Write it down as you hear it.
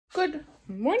Good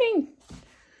morning.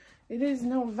 It is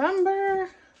November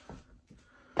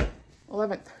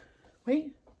 11th.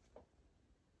 Wait.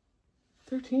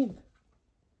 13th.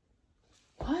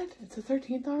 What? It's the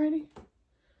 13th already?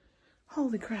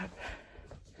 Holy crap.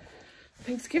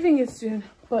 Thanksgiving is soon.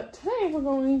 But today we're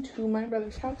going to my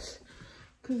brother's house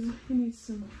because he needs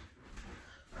some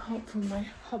help from my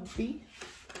hubby.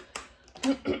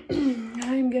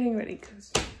 I'm getting ready because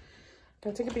I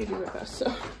gotta take a baby with us,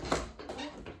 so.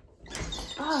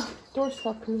 Door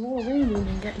stuff because it's a little rainy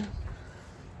and getting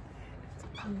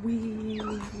a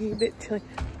wee bit chilly.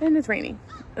 And it's raining.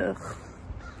 Ugh.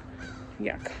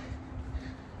 Yuck.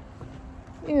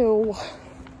 Ew.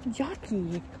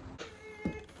 Yucky.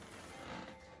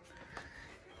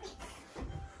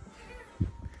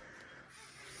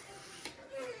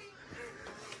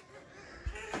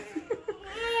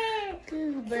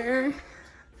 Good bear.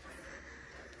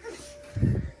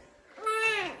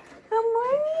 Good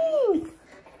morning.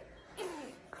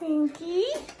 Pinky.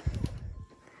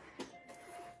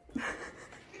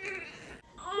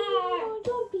 Oh,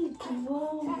 don't be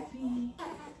grumpy.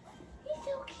 It's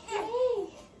okay.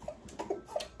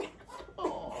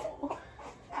 Oh.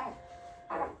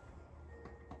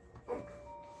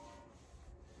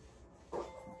 Oh,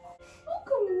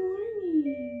 good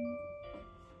morning.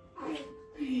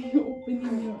 You're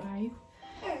opening your eyes.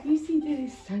 You see that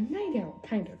it's sunlight out,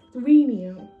 kind of rainy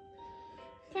out.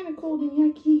 Kind of cold and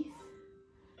yucky.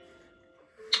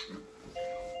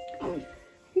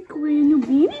 You're wearing a new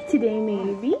beanie today,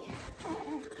 maybe.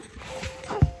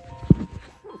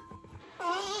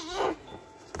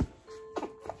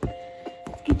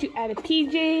 Let's get you out of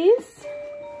PJs.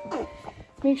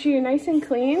 Make sure you're nice and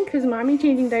clean, because mommy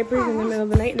changing diapers in the middle of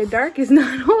the night in the dark is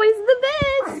not always the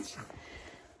best.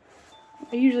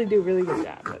 I usually do a really good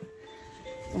job, but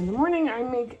in the morning I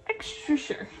make extra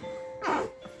sure.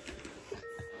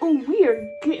 Oh, we are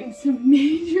getting some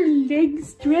major leg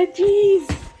stretchies.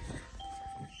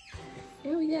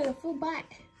 And we got a full butt.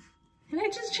 And I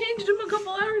just changed them a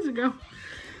couple hours ago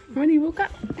when he woke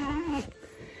up.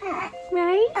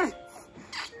 Right?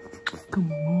 Good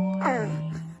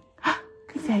morning.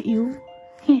 Is that you?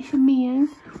 Handsome man.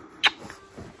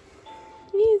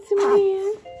 Handsome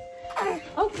man.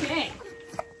 Okay.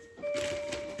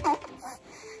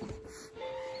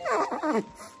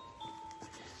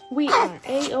 We are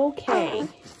A-okay.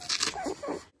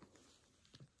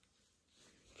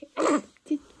 I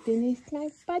just finished my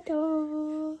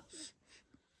bottle.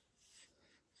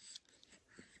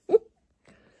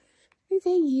 Is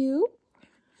that you?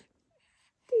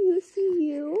 Do you see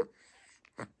you?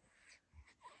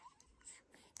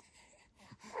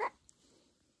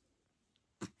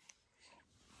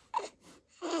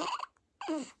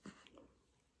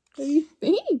 What do you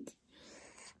think?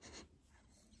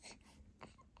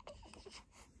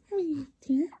 What do you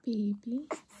think, baby?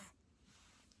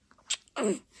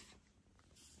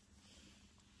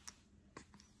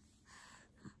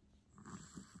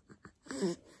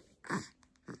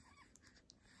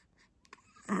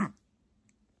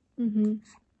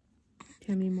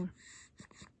 Tell me more.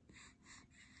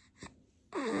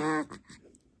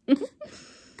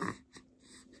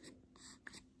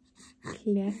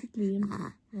 Classic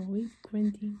Liam, always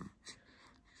grunting.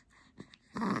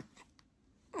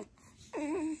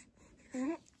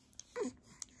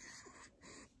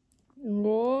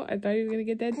 Oh, I thought he was gonna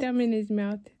get that thumb in his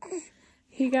mouth.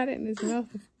 He got it in his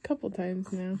mouth a couple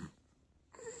times now.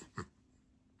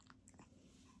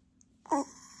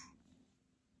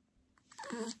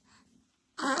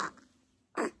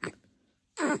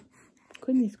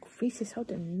 Goodness gracious, how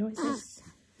the noises.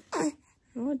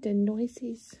 Oh, the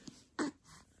noises.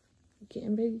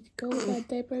 Getting ready to go with that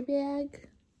diaper bag.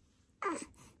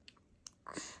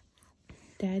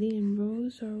 Daddy and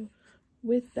Rose are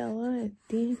with Bella at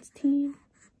dance team.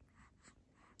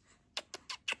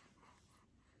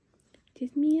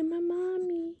 Just me and my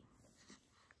mommy.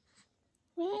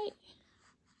 Right?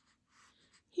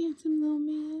 Handsome little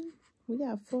man. We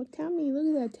got a full tummy.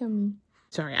 Look at that tummy.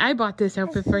 Sorry, I bought this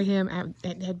outfit for him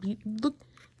look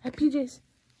at PJ's.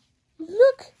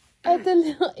 Look at the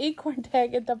little acorn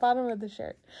tag at the bottom of the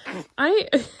shirt.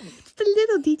 It's the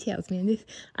little details, man.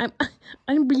 I'm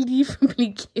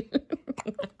unbelievably cute.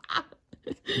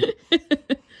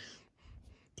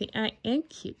 I am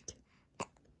cute.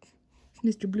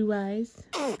 Mr. Blue Eyes.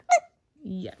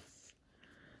 Yes.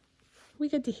 We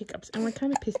got the hiccups, and we're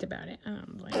kind of pissed about it. I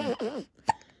don't blame.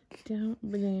 Don't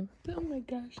blame. Oh my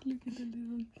gosh, look at the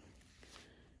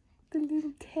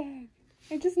little tag.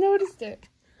 I just noticed it.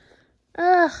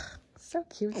 Ugh, so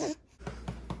cute.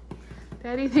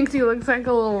 Daddy thinks he looks like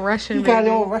a little Russian baby. You got a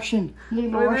little Russian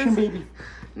baby.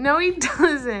 No, he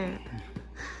doesn't.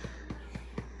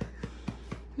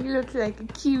 He looks like a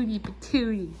cutie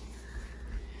patootie.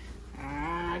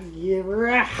 Give her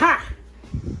a ha!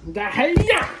 And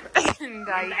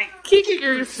I kick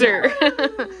you, sir.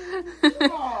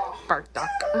 Bark dog.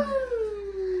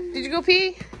 Did you go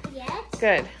pee? Yes.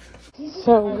 Good.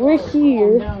 So we're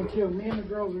here. Down too. Me and the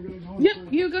girls are going home. Yep,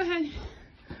 you go ahead.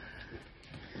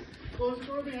 Close the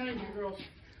door behind you, girls.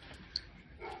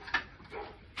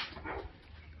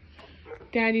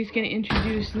 Daddy's gonna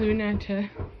introduce Luna to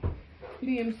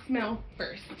Liam's smell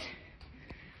first.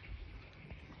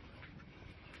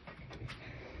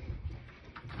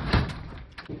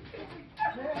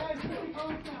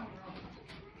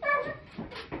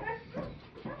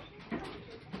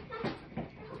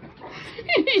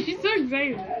 She's so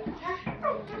excited.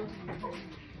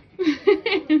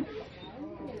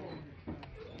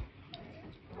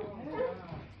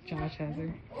 Josh has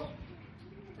her.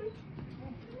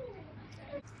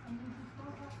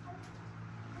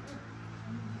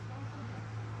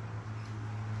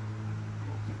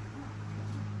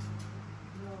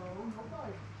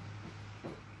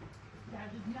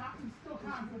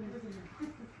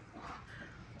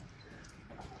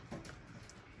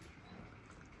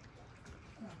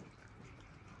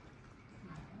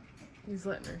 He's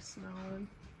letting her smell him.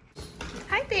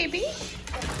 Hi, baby. Hey,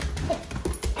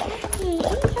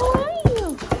 how are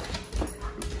you?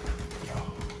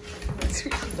 That's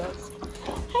what she does.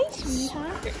 Hi,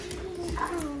 sweetheart.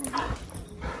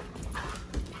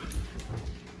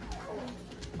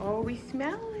 Oh, we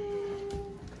smell it.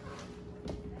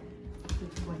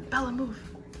 Bella, move.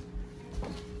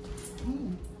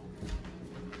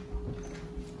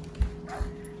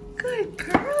 Good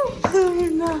girl,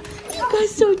 Luna. You got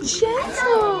so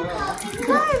gentle.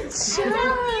 Good job.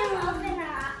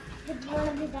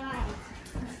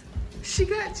 She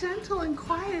got gentle and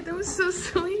quiet. That was so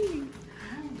sweet.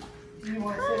 You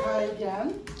want to say hi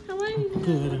again? How are you?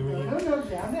 Good, no,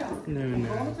 down now. No.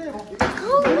 Go on the table.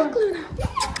 Oh, look, Luna.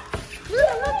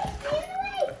 Luna, look.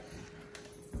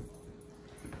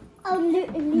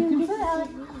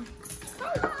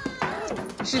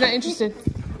 She's not interested.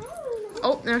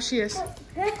 Oh, now she is.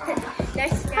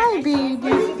 Hi, baby.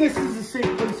 This is a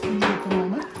safe place for you at the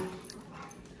moment.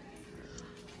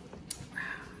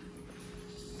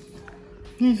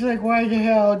 He's like, why the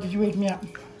hell did you wake me up?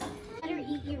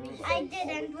 I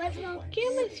didn't.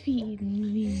 Gamma's feeding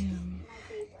Liam.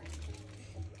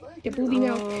 The booty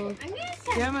milk.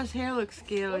 Gemma's hair looks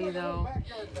scaly though.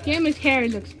 Gamma's hair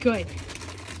looks good.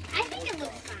 I think it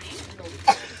looks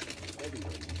fine.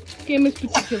 Gamma's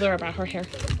particular about her hair.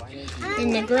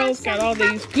 And the girls got all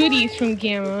these goodies from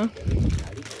Gamma.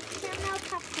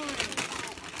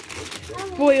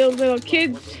 Spoiled little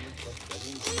kids.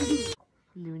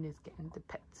 Luna's getting the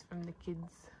pets from the kids.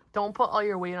 Don't put all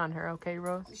your weight on her, okay,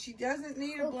 Rose? She doesn't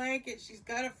need a blanket. She's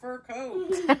got a fur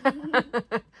coat.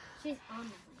 She's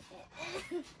on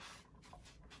it.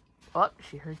 Oh,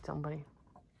 she heard somebody.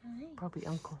 Probably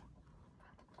Uncle.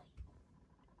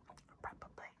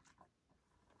 Probably.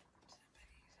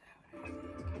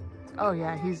 Oh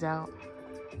yeah, he's out.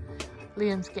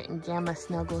 Liam's getting Gamma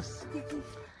snuggles.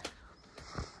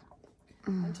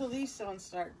 Until these stones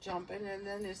start jumping and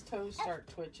then his toes start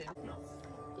twitching.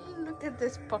 Look at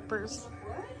this puppers.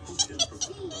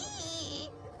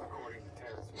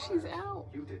 She's out.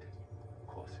 You did. Of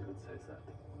course, who would say that?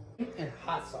 And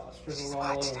hot sauce for the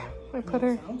raw. I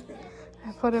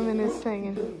put him in his thing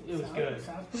and It was good.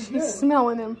 she's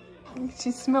smelling him.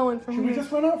 She's smelling from We here.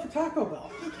 just went out for Taco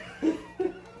Bell.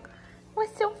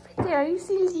 What's over there? You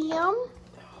see Liam?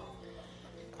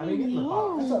 How do you get in the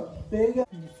box? That's a big.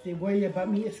 If they worry about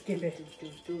me, skip it.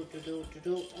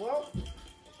 Well,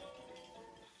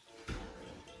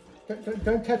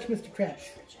 don't touch Mr. Krabs.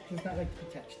 He does not like to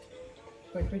be touched.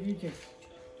 What do you do?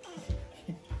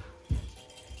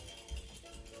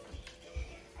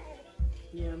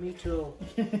 Yeah, me too.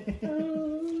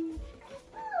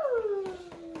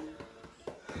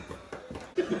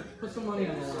 Put some money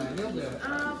on the line. You'll do it.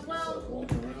 Well,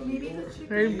 maybe the chicken.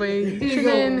 Everybody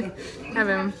chicken,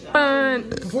 having fun,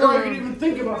 Before I could even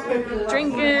think about picking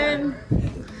drinking.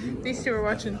 These two are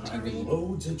watching TV.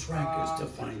 Loads of trackers to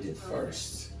find it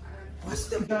first. What's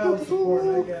the child support,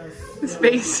 I guess.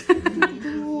 Space.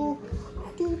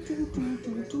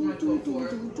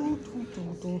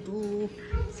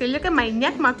 So look at my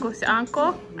neck muscles,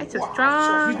 Uncle. I'm so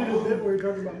strong. You did a bit where you're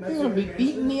talking about messing You're gonna be with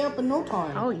beating me up in no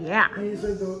time. Oh yeah, And he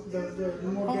said the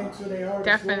more gangster they are, the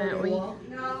definitely. slower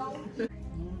they walk.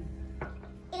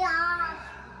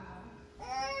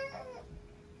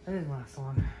 That didn't last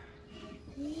long.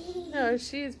 No,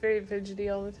 she is very fidgety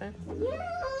all the time.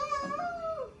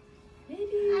 Baby.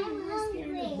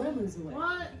 Grandma's away.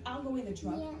 What? I'll go in the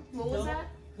truck. What was that?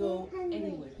 Go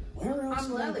anywhere. Where else I'm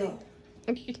can I Lily. go?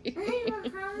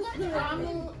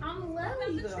 I'm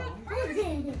Lily though.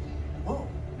 Oh,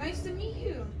 Nice to meet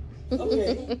you.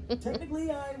 okay.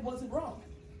 Technically, I wasn't wrong.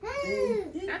 They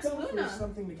did That's go for Luna.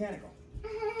 something mechanical.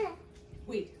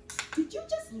 Wait, did you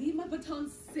just leave my baton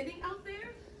sitting out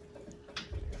there?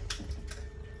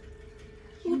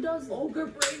 Who does ogre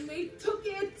brain mate took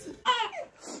it?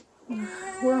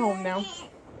 We're home now.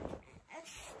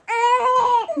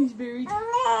 He's very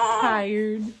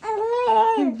tired.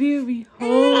 I'm very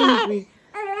hungry.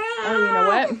 Oh, you know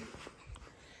what?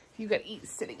 You gotta eat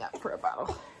sitting up for a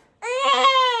bottle.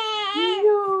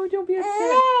 No, don't be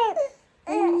upset.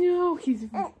 No, he's...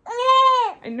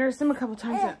 I nursed him a couple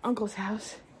times at Uncle's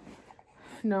house.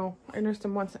 No, I nursed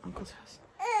him once at Uncle's house.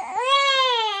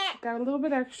 Got a little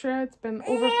bit extra. It's been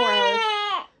over 4 hours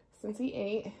since he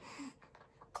ate.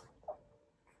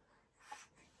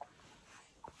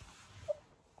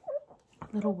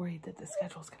 A little worried that the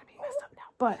schedule's going to be messed up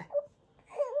now. But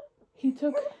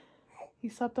he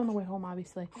slept on the way home,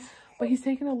 obviously. But he's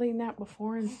taken a late nap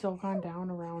before and still gone down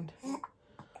around, I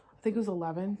think it was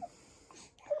 11.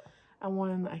 And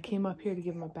when I came up here to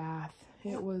give him a bath,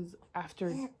 it was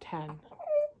after 10.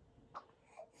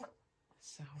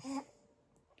 So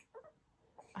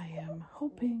I am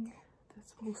hoping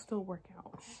this will still work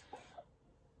out.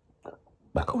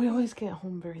 But we always get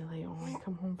home very late when we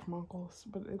come home from Uncle's,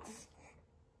 but it's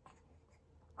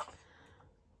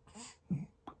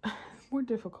more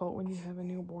difficult when you have a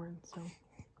newborn, so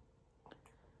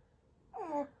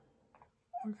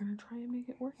we're gonna try and make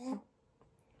it work now.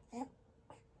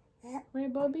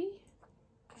 Right, Bubby?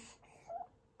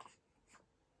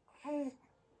 Hi,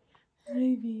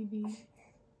 baby.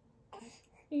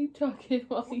 Are you talking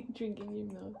while you're drinking your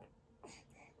milk?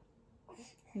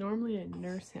 Normally I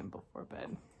nurse him before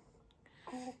bed,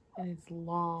 and it's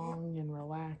long and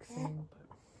relaxing, but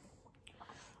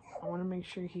I want to make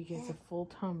sure he gets a full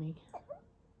tummy.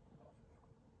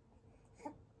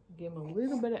 Give him a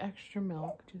little bit of extra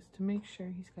milk just to make sure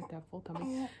he's got that full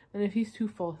tummy, and if he's too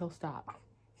full, he'll stop.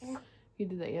 He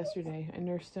did that yesterday. I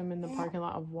nursed him in the parking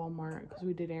lot of Walmart because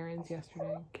we did errands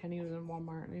yesterday. Kenny was in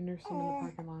Walmart, and I nursed him in the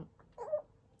parking lot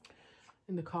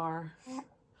in the car.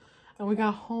 And we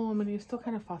got home, and he was still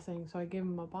kind of fussing, so I gave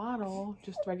him a bottle,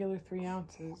 just regular 3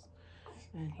 ounces,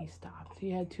 and he stopped.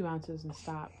 He had 2 ounces and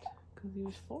stopped because he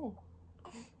was full.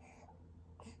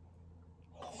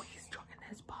 Oh, he's drinking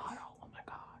his bottle. Oh my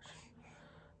gosh.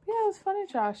 Yeah, it was fun at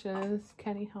Josh's.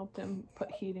 Kenny helped him put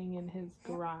heating in his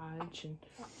garage, and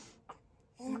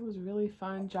it was really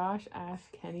fun. Josh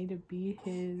asked Kenny to be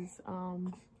his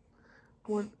one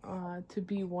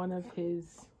of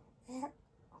his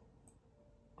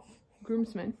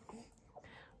groomsmen,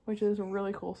 which is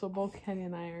really cool. So both Kenny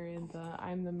and I are in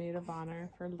I'm the maid of honor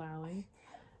for Lally,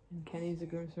 and Kenny's a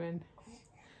groomsman,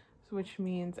 which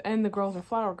means, and the girls are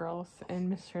flower girls,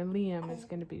 and Mr. Liam is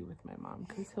going to be with my mom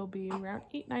because he'll be around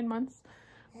 8-9 months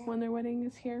when their wedding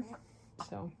is here.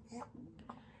 So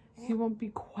he won't be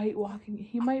quite walking.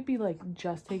 He might be like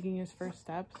just taking his first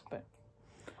steps, but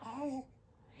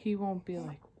he won't be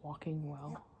like walking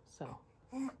well. So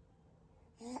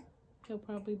he'll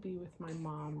probably be with my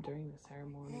mom during the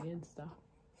ceremony and stuff,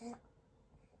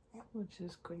 which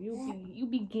is good. You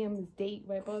be Gamma's date,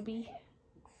 right, Bubby?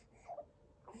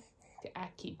 I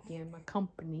keep Gamma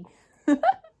company.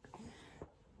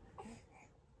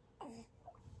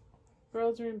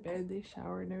 Girls are in bed, they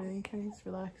showered and everything. Kenny's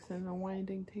relaxing and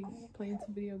unwinding, playing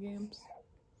some video games.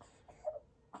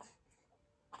 Ow,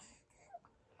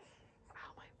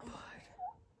 my foot.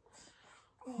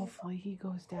 Hopefully he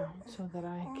goes down so that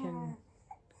I can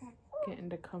get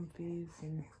into comfies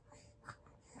and...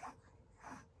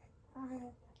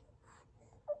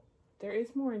 There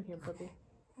is more in here, puppy.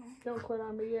 Don't quit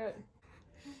on me yet.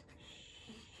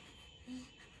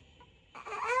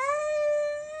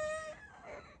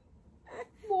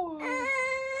 More.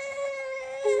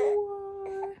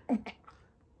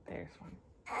 There's one.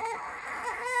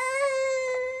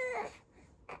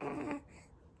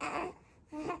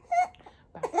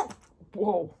 Back.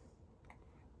 Whoa.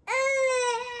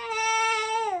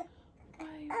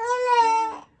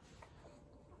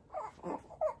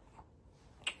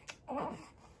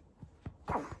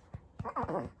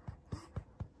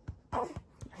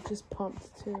 I just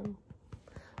pumped too.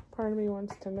 Part of me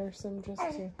wants to nurse him just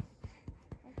to...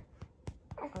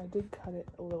 I did cut it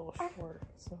a little short,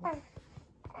 so...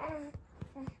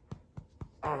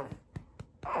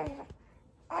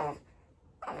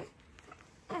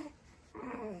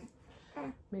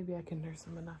 Maybe I can nurse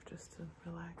him enough just to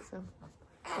relax him.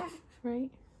 Right?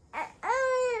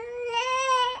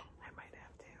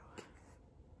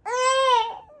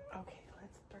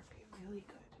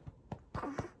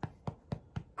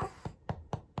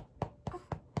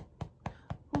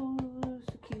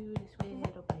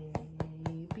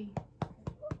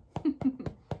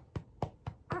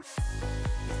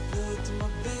 my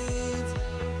bed.